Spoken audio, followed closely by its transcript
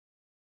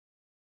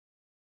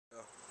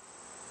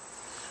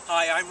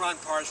Hi, I'm Ron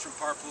Pars from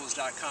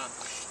parpools.com.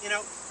 You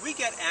know, we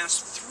get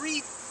asked three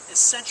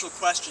essential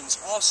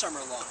questions all summer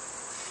long.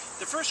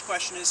 The first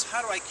question is, how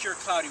do I cure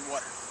cloudy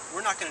water?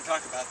 We're not going to talk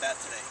about that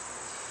today.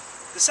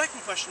 The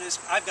second question is,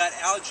 I've got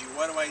algae,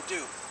 what do I do?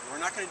 We're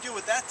not going to deal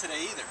with that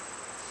today either.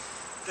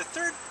 The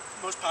third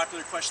most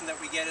popular question that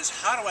we get is,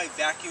 how do I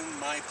vacuum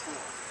my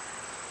pool?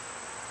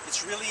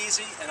 It's really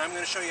easy, and I'm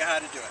going to show you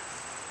how to do it.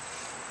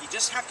 You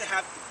just have to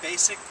have the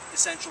basic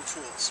essential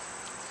tools.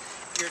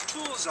 Your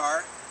tools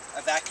are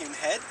a vacuum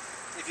head.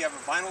 If you have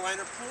a vinyl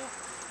liner pool,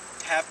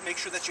 make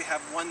sure that you have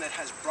one that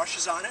has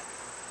brushes on it.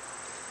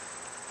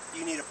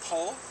 You need a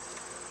pole,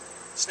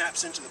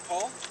 snaps into the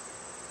pole.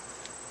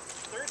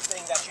 Third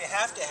thing that you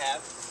have to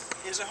have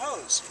is a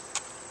hose.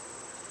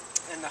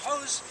 And the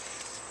hose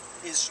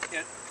is,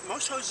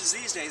 most hoses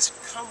these days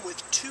come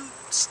with two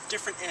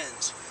different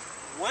ends.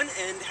 One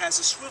end has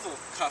a swivel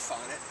cuff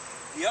on it,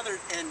 the other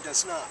end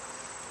does not.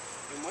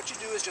 And what you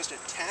do is just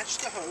attach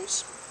the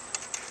hose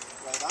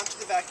right onto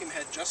the vacuum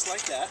head just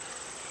like that.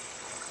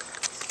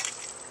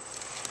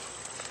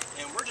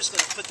 And we're just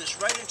going to put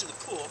this right into the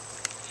pool.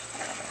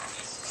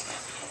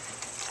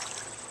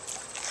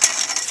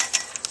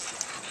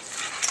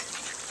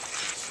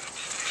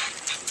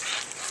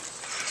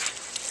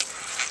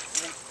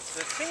 And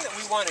the thing that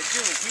we want to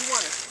do is we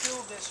want to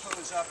fill this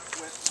hose up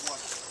with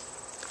water.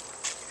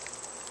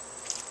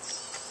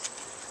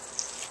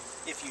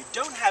 If you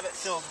don't have it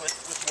filled with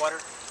water,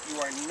 you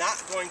are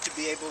not going to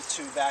be able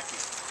to vacuum.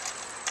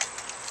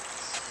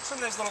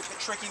 Sometimes a little bit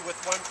tricky with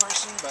one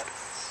person,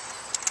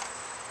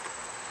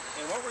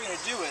 and what we're going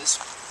to do is,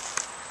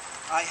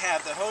 I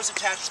have the hose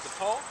attached to the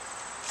pole,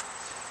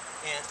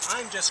 and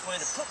I'm just going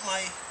to put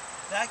my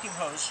vacuum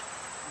hose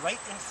right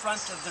in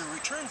front of the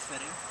return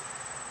fitting,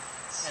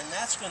 and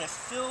that's going to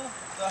fill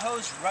the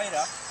hose right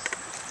up.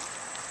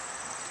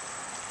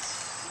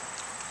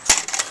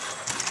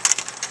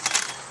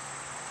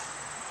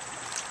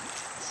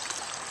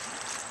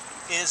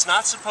 It is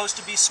not supposed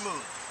to be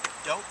smooth.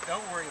 Don't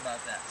worry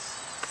about that.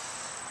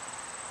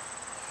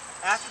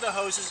 After the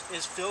hose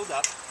is filled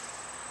up,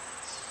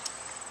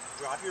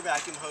 drop your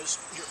vacuum hose,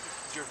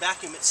 your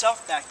vacuum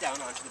itself back down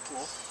onto the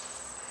pool.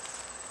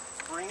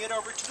 Bring it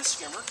over to the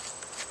skimmer.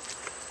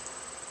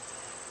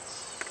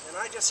 And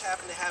I just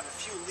happen to have a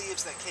few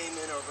leaves that came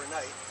in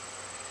overnight.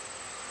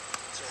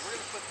 So we're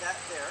going to put that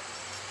there.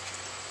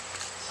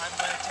 I'm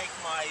going to take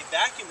my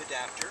vacuum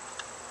adapter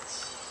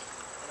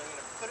and I'm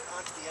going to put it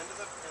onto the end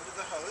of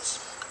the hose.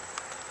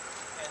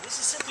 And this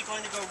is simply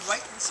going to go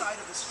right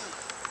inside of the skimmer.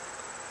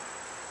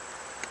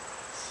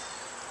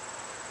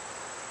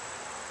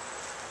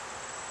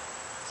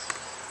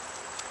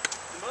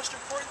 The most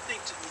important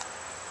thing to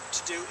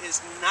do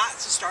is not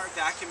to start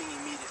vacuuming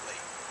immediately.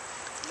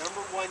 Number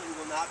one, you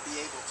will not be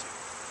able to.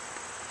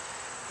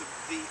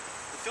 The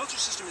filter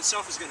system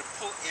itself is going to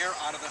pull air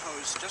out of the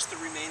hose, just the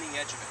remaining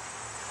edge of it.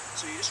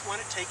 So you just want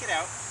to take it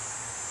out,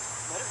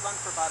 let it run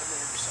for about a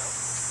minute or so,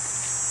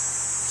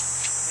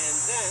 and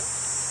then,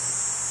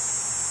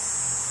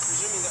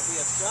 presuming that we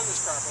have done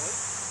this properly,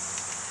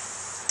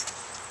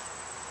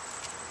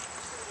 I'm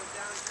just going to go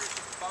down here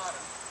to the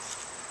bottom.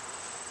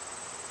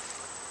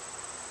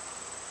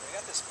 I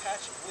got this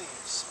patch of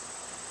leaves.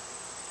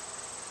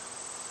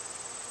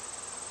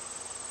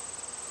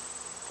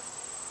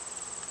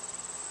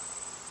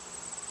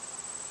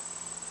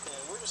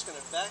 And we're just going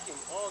to vacuum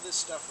all this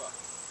stuff up.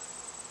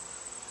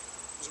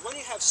 Because when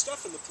you have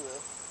stuff in the pool,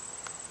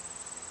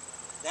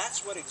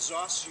 that's what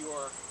exhausts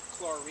your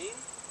chlorine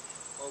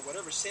or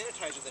whatever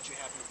sanitizer that you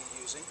happen to be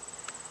using.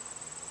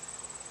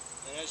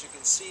 And as you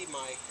can see,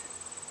 my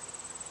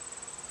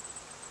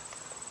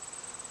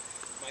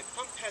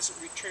pump hasn't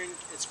returned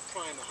its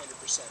prime 100%.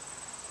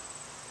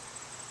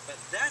 But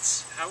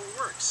that's how it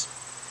works.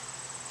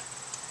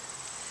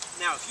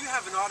 Now, if you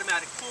have an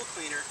automatic pool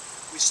cleaner,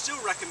 we still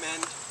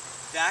recommend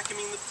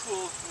vacuuming the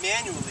pool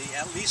manually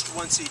at least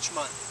once each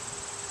month.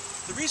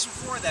 The reason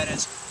for that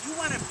is you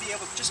want to be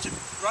able just to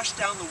brush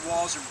down the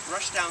walls or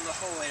brush down the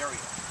whole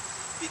area,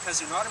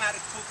 because an automatic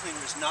pool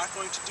cleaner is not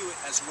going to do it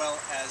as well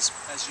as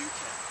you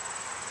can.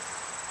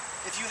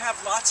 If you have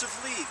lots of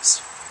leaves,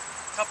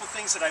 a couple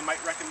things that I might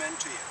recommend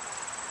to you.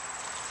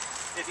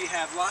 If you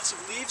have lots of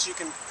leaves, you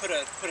can put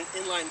an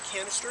inline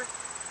canister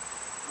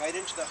right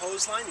into the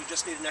hose line. You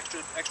just need an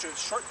extra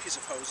short piece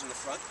of hose in the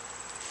front.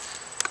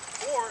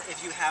 Or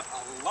if you have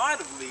a lot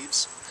of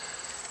leaves,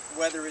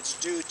 whether it's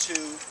due to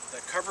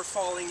the cover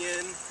falling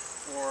in,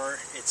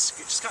 or it's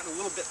just gotten a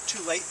little bit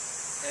too late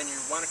and you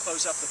want to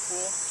close up the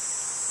pool,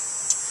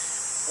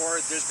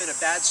 or there's been a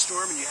bad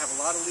storm and you have a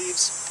lot of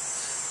leaves,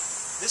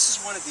 this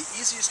is one of the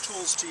easiest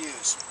tools to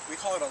use. We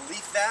call it a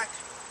leaf vac.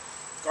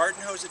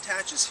 Garden hose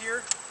attaches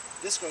here.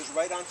 This goes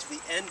right onto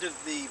the end of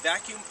the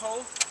vacuum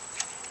pole.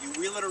 You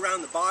wheel it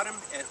around the bottom,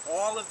 and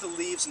all of the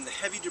leaves and the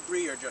heavy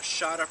debris are just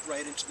shot up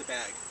right into the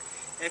bag.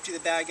 Empty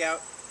the bag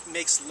out,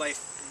 makes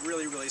life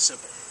really, really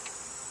simple.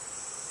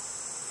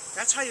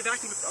 That's how you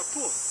vacuum a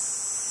pool.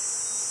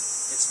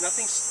 It's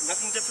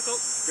nothing difficult,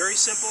 very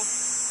simple.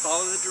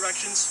 Follow the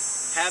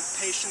directions, have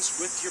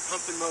patience with your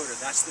pump and motor.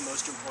 That's the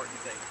most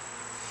important thing.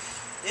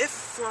 If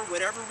for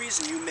whatever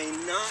reason you may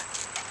not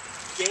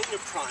gain your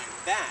prime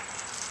back,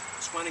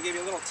 just want to give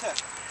you a little tip.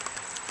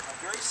 A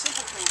very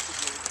simple thing to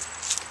do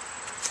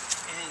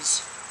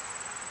is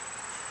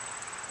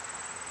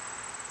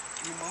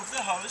remove the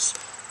hose,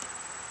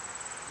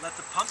 let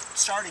the pump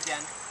start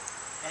again,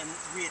 and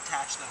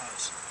reattach the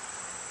hose.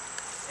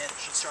 And it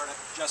should start up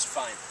just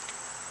fine.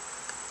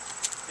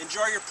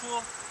 Enjoy your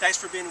pool. Thanks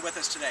for being with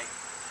us today.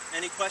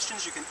 Any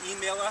questions, you can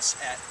email us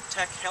at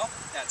techhelp,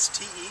 that's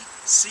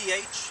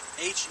TECHHELP,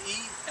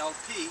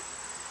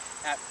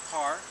 at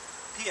PAR,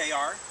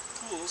 P-A-R,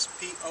 pools,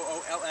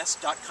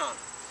 P-O-O-L-S.com.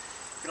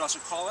 You can also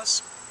call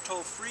us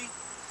toll free.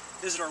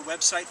 Visit our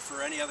website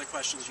for any other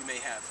questions you may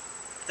have.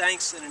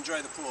 Thanks and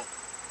enjoy the pool.